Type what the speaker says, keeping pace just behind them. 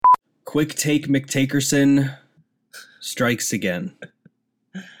Quick Take McTakerson strikes again.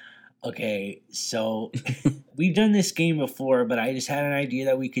 Okay, so we've done this game before, but I just had an idea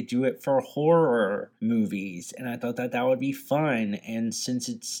that we could do it for horror movies, and I thought that that would be fun. And since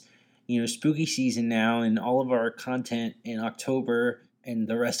it's, spooky season now, and all of our content in October and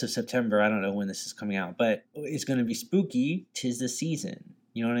the rest of September, I don't know when this is coming out, but it's going to be spooky. 'Tis the season.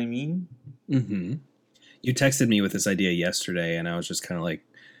 You know what I mean? Mm-hmm. You texted me with this idea yesterday, and I was just kind of like,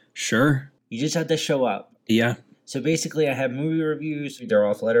 sure. You just have to show up. Yeah. So basically, I have movie reviews. They're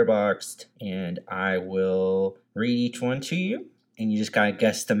off Letterboxd, and I will read each one to you, and you just gotta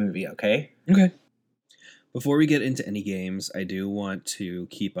guess the movie, okay? Okay. Before we get into any games, I do want to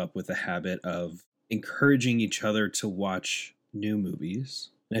keep up with the habit of encouraging each other to watch new movies.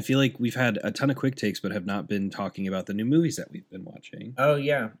 And I feel like we've had a ton of quick takes, but have not been talking about the new movies that we've been watching. Oh,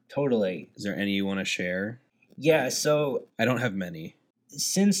 yeah, totally. Is there any you want to share? Yeah, so I don't have many.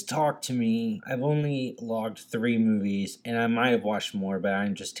 since Talk to Me, I've only logged 3 movies, and I might have watched more, but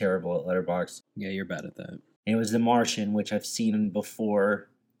I'm just terrible at Letterboxd. Yeah, you're bad at that. And it was The Martian, which I've seen before.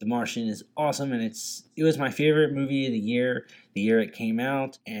 The Martian is awesome, and it was my favorite movie of the year it came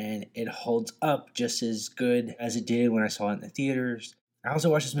out, and it holds up just as good as it did when I saw it in the theaters. I also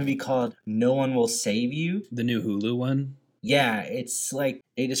watched this movie called No One Will Save You. The new Hulu one? Yeah, it's like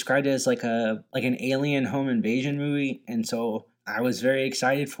they described it as like an alien home invasion movie, and so I was very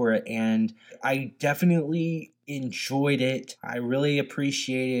excited for it, and I definitely enjoyed it. I really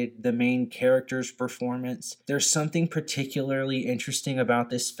appreciated the main character's performance. There's something particularly interesting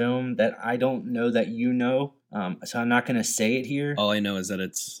about this film that I don't know that you know, so I'm not going to say it here. All I know is that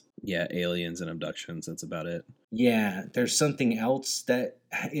it's, aliens and abductions. That's about it. Yeah, there's something else that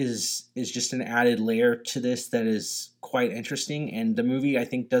is just an added layer to this that is quite interesting, and the movie, I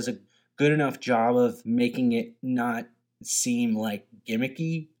think, does a good enough job of making it not seem like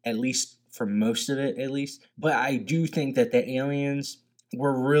gimmicky, at least for most of it, at least. But I do think that the aliens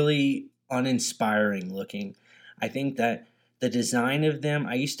were really uninspiring looking. I think that the design of them,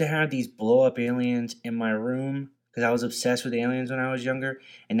 I used to have these blow up aliens in my room because I was obsessed with aliens when I was younger,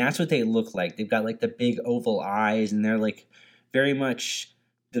 and that's what they look like. They've got like the big oval eyes, and they're like very much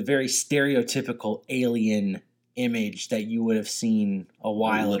the very stereotypical alien image that you would have seen a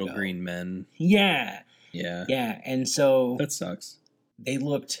while ago. Little green men. Yeah. Yeah. Yeah, and so that sucks. They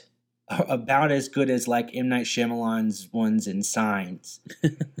looked about as good as like M. Night Shyamalan's ones in Signs.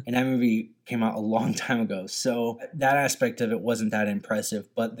 And that movie came out a long time ago. So that aspect of it wasn't that impressive.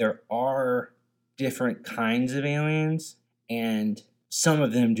 But there are different kinds of aliens, and some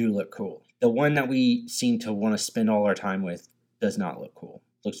of them do look cool. The one that we seem to want to spend all our time with does not look cool.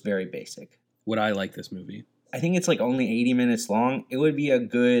 Looks very basic. Would I like this movie? I think it's like only 80 minutes long. It would be a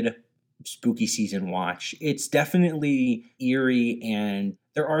good spooky season watch. It's definitely eerie, and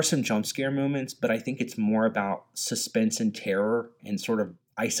there are some jump scare moments, but I think it's more about suspense and terror and sort of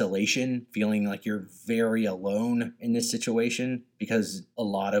isolation, feeling like you're very alone in this situation, because a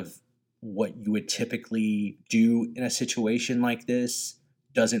lot of what you would typically do in a situation like this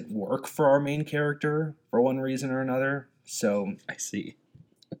doesn't work for our main character for one reason or another. So I see.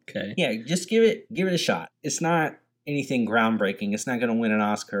 Okay. Yeah, just give it a shot. It's not anything groundbreaking. It's not going to win an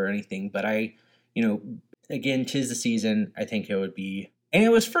Oscar or anything, but again, 'tis the season. I think it would be, and it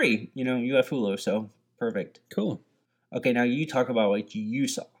was free. You have Hulu, so perfect. Cool. Okay, now you talk about what you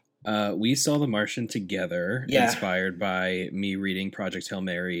saw. We saw The Martian together, inspired by me reading Project Hail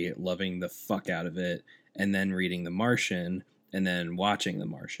Mary, loving the fuck out of it, and then reading The Martian, and then watching The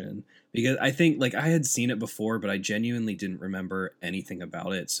Martian. Because I think, I had seen it before, but I genuinely didn't remember anything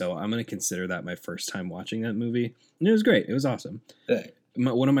about it, so I'm going to consider that my first time watching that movie. And it was great. It was awesome. Good.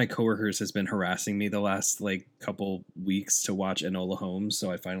 One of my coworkers has been harassing me the last, couple weeks to watch Enola Holmes,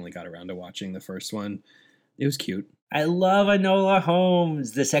 so I finally got around to watching the first one. It was cute. I love Enola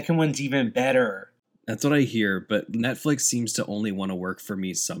Holmes. The second one's even better. That's what I hear, but Netflix seems to only want to work for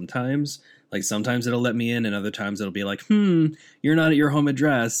me sometimes. Sometimes it'll let me in, and other times it'll be like, you're not at your home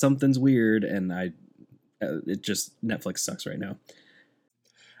address, something's weird, and Netflix sucks right now.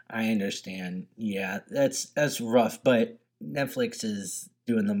 I understand. Yeah, that's rough, but Netflix is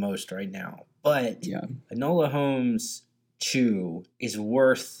doing the most right now. But yeah, Enola Holmes 2 is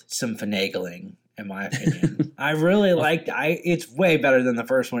worth some finagling, in my opinion. I really liked it's way better than the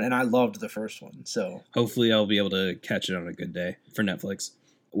first one, and I loved the first one. So hopefully I'll be able to catch it on a good day for Netflix.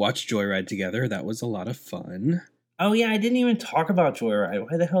 Watch Joyride together. That was a lot of fun. Oh, yeah, I didn't even talk about Joyride.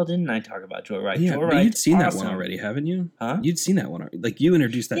 Why the hell didn't I talk about Joyride? Yeah, Joyride's you'd seen awesome. That one already, haven't you? Huh? You'd seen that one. You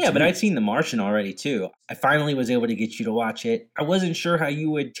introduced that to me. Yeah, but I'd seen The Martian already, too. I finally was able to get you to watch it. I wasn't sure how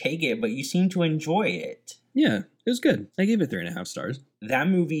you would take it, but you seemed to enjoy it. Yeah, it was good. I gave it 3.5 stars. That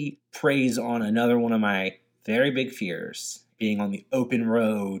movie preys on another one of my very big fears, being on the open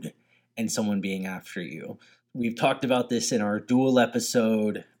road and someone being after you. We've talked about this in our Duel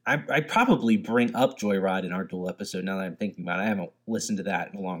episode. I probably bring up Joyride in our Duel episode now that I'm thinking about it. I haven't listened to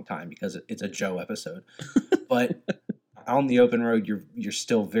that in a long time because it's a Joe episode. But on the open road, you're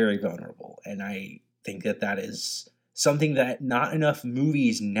still very vulnerable. And I think that is something that not enough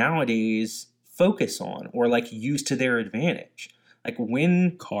movies nowadays focus on or like use to their advantage. Like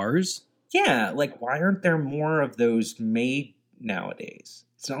when Cars? Yeah, like why aren't there more of those made nowadays?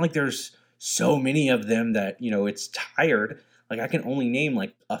 It's not like there's so many of them that, it's tired. Like I can only name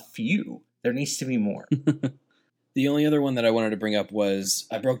like a few. There needs to be more. The only other one that I wanted to bring up was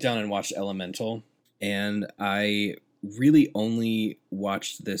I broke down and watched Elemental, and I really only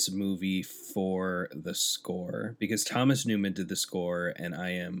watched this movie for the score because Thomas Newman did the score, and I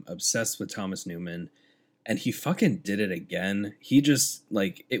am obsessed with Thomas Newman, and he fucking did it again. He just,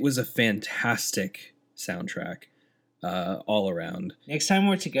 it was a fantastic soundtrack all around. Next time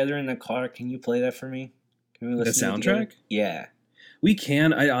we're together in the car, can you play that for me? Can we listen the soundtrack? Yeah. We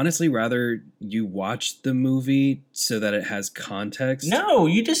can. I'd honestly rather you watch the movie so that it has context. No,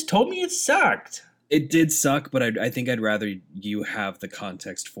 you just told me it sucked. It did suck, but I think I'd rather you have the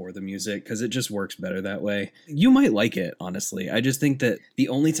context for the music because it just works better that way. You might like it, honestly. I just think that the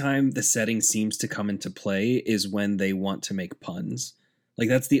only time the setting seems to come into play is when they want to make puns. Like,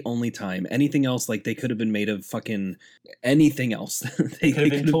 that's the only time. Anything else, they could have been made of fucking anything else. They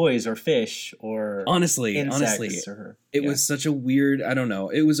could have been toys or fish or honestly, it was such a weird, I don't know.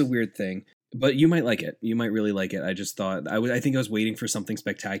 It was a weird thing. But you might like it. You might really like it. I just thought I think I was waiting for something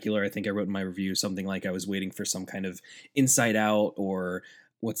spectacular. I think I wrote in my review something like I was waiting for some kind of Inside Out or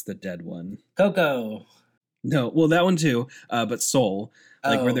what's the dead one? Coco. No, well that one too. But Soul,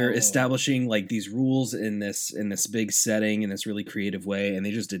 where they're establishing these rules in this big setting in this really creative way, and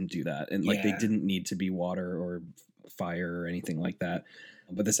they just didn't do that. And they didn't need to be water or fire or anything like that.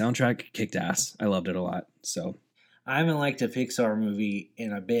 But the soundtrack kicked ass. I loved it a lot. So. I haven't liked a Pixar movie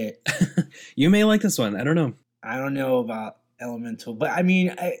in a bit. You may like this one. I don't know. I don't know about Elemental, but I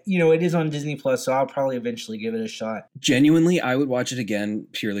mean, it is on Disney Plus, so I'll probably eventually give it a shot. Genuinely, I would watch it again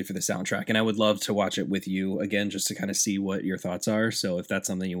purely for the soundtrack, and I would love to watch it with you again just to kind of see what your thoughts are. So if that's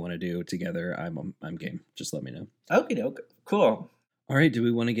something you want to do together, I'm game. Just let me know. Okay, cool. All right, do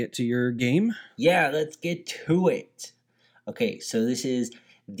we want to get to your game? Yeah, let's get to it. Okay, so this is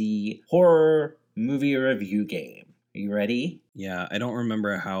the horror movie review game. Are you ready? Yeah, I don't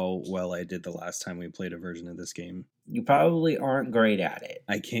remember how well I did the last time we played a version of this game. You probably aren't great at it.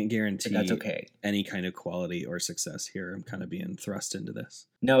 I can't guarantee that's okay. Any kind of quality or success here. I'm kind of being thrust into this.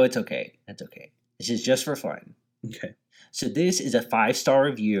 No, it's okay. That's okay. This is just for fun. Okay. So this is a 5-star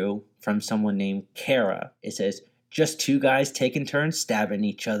review from someone named Kara. It says, just two guys taking turns stabbing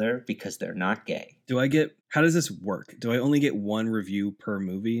each other because they're not gay. How does this work? Do I only get one review per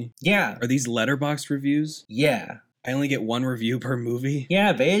movie? Yeah. Are these Letterboxd reviews? Yeah. I only get one review per movie?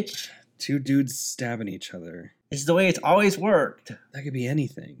 Yeah, bitch. Two dudes stabbing each other. This is the way it's always worked. That could be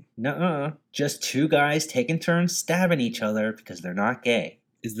anything. Nuh-uh. Just two guys taking turns stabbing each other because they're not gay.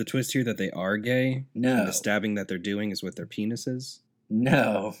 Is the twist here that they are gay? No. And the stabbing that they're doing is with their penises?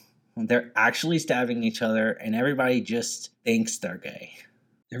 No. They're actually stabbing each other, and everybody just thinks they're gay.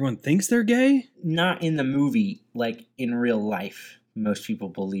 Everyone thinks they're gay? Not in the movie, like in real life. Most people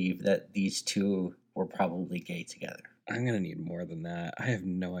believe that these two were probably gay together. I'm going to need more than that. I have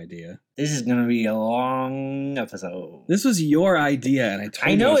no idea. This is going to be a long episode. This was your idea, and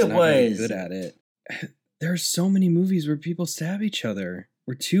I know you it was good at it. There are so many movies where people stab each other.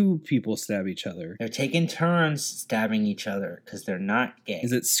 Where two people stab each other. They're taking turns stabbing each other because they're not gay.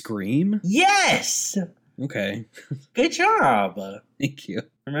 Is it Scream? Yes! Okay. Good job. Thank you.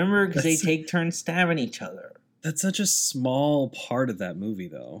 Remember, because they take turns stabbing each other. That's such a small part of that movie,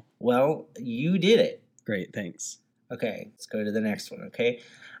 though. Well, you did it. Great, thanks. Okay, let's go to the next one, okay?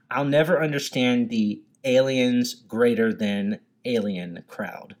 I'll never understand the aliens greater than alien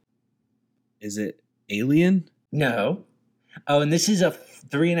crowd. Is it Alien? No. Oh, and this is a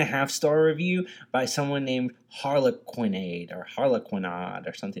 3.5-star review by someone named Harlequinade or Harlequinade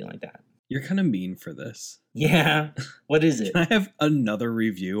or something like that. You're kind of mean for this. Yeah. What is it? Can I have another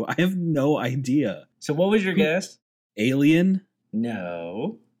review? I have no idea. So what was your guess? Alien?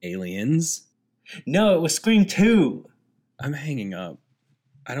 No. Aliens? No, it was Scream 2. I'm hanging up.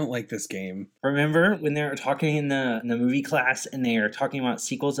 I don't like this game. Remember when they were talking in the movie class and they are talking about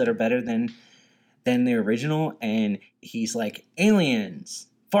sequels that are better than the original, and he's like, aliens,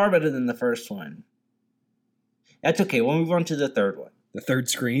 far better than the first one. That's okay. We'll move on to the third one. The third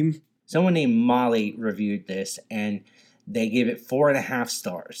Scream? Someone named Molly reviewed this, and they gave it 4.5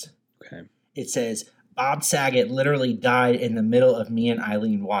 stars. Okay. It says, Bob Saget literally died in the middle of me and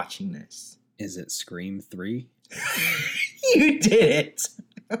Eileen watching this. Is it Scream 3? You did it.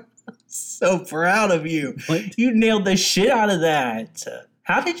 So proud of you. What? You nailed the shit out of that.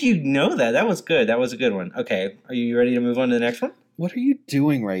 How did you know that? That was good. That was a good one. Okay. Are you ready to move on to the next one? What are you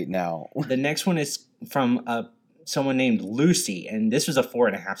doing right now? The next one is from someone named Lucy, and this was a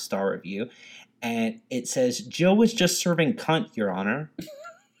 4.5 star review. And it says, Jill was just serving cunt, Your Honor.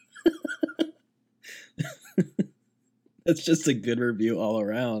 That's just a good review all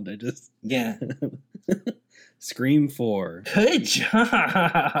around. Yeah. Scream 4. Good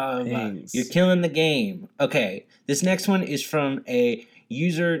job. Thanks. You're killing the game. Okay. This next one is from a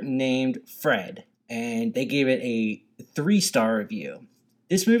user named Fred, and they gave it a 3-star review.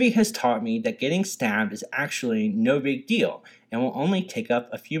 This movie has taught me that getting stabbed is actually no big deal and will only take up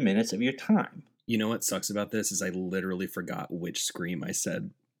a few minutes of your time. You know what sucks about this is I literally forgot which Scream I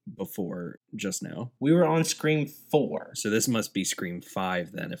said before just now. We were on Scream 4. So this must be Scream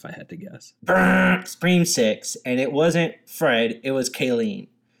 5 then, if I had to guess. Brr, Scream 6. And it wasn't Fred, it was Kayleen.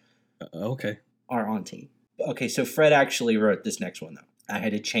 Okay. Our auntie. Okay, so Fred actually wrote this next one, though. I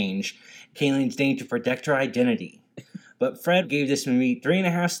had to change Kayleen's name to protect her identity. But Fred gave this movie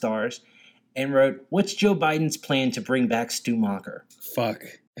 3.5 stars and wrote, What's Joe Biden's plan to bring back Stu Macher? Fuck.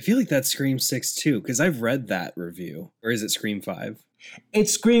 I feel like that's Scream 6 too, because I've read that review. Or is it Scream 5?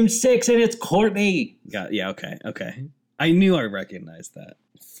 It's Scream 6 and it's Courtney. Yeah, okay. I knew I recognized that.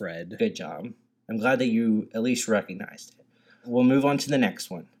 Fred. Good job. I'm glad that you at least recognized it. We'll move on to the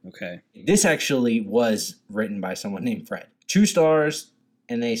next one. Okay. This actually was written by someone named Fred. 2 stars,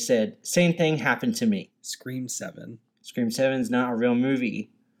 and they said, same thing happened to me. Scream 7. Scream 7 is not a real movie.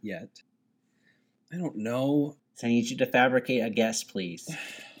 Yet. I don't know. So I need you to fabricate a guess, please.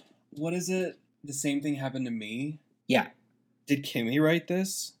 What is it? The same thing happened to me? Yeah. Did Kimmy write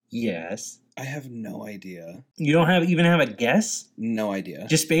this? Yes. I have no idea. You don't even have a guess? No idea.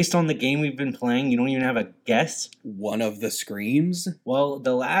 Just based on the game we've been playing, you don't even have a guess? One of the Screams? Well,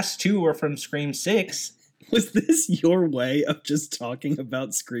 the last 2 were from Scream 6. Was this your way of just talking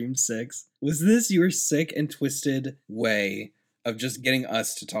about Scream 6? Was this your sick and twisted way of just getting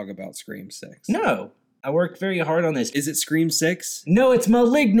us to talk about Scream 6? No. I worked very hard on this. Is it Scream 6? No, it's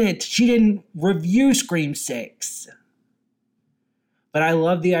Malignant. She didn't review Scream 6. But I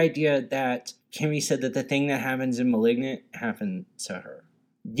love the idea that Kimmy said that the thing that happens in Malignant happened to her.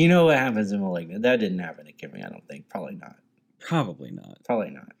 You know what happens in Malignant? That didn't happen to Kimmy, I don't think. Probably not. Probably not. Probably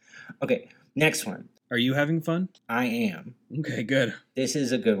not. Okay, next one. Are you having fun? I am. Okay, good. This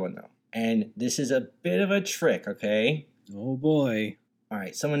is a good one, though. And this is a bit of a trick, okay? Oh, boy. All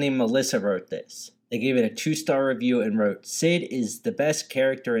right, someone named Melissa wrote this. They gave it a 2-star review and wrote, Sid is the best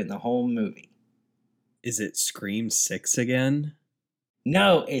character in the whole movie. Is it Scream 6 again?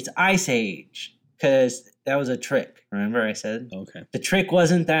 No, it's Ice Age. Because that was a trick. Remember I said? Okay. The trick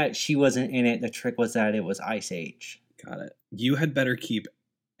wasn't that she wasn't in it. The trick was that it was Ice Age. Got it. You had better keep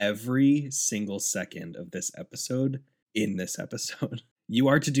every single second of this episode in this episode. You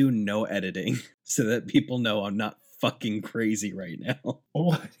are to do no editing so that people know I'm not fucking crazy right now.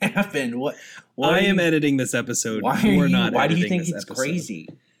 What happened? What I am editing this episode. Why you are not Why do you editing think this it's episode. crazy?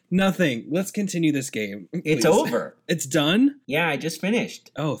 Nothing. Let's continue this game. It's please. over. It's done? Yeah, I just finished.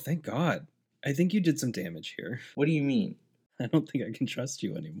 Oh, thank God. I think you did some damage here. What do you mean? I don't think I can trust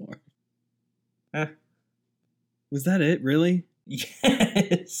you anymore. Huh? Was that it, really?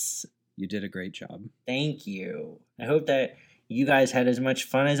 Yes. You did a great job. Thank you. I hope that you guys had as much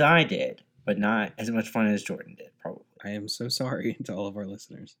fun as I did, but not as much fun as Jordan did, probably. I am so sorry to all of our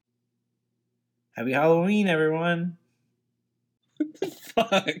listeners. Happy Halloween, everyone. What the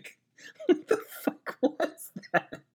fuck? What the fuck was that?